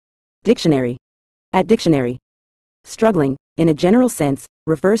Dictionary. At dictionary. Struggling, in a general sense,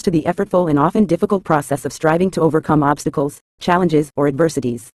 refers to the effortful and often difficult process of striving to overcome obstacles, challenges, or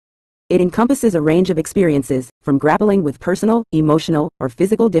adversities. It encompasses a range of experiences, from grappling with personal, emotional, or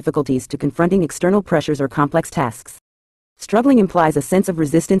physical difficulties to confronting external pressures or complex tasks. Struggling implies a sense of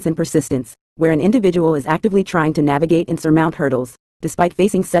resistance and persistence, where an individual is actively trying to navigate and surmount hurdles, despite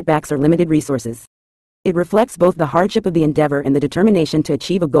facing setbacks or limited resources. It reflects both the hardship of the endeavor and the determination to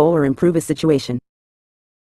achieve a goal or improve a situation.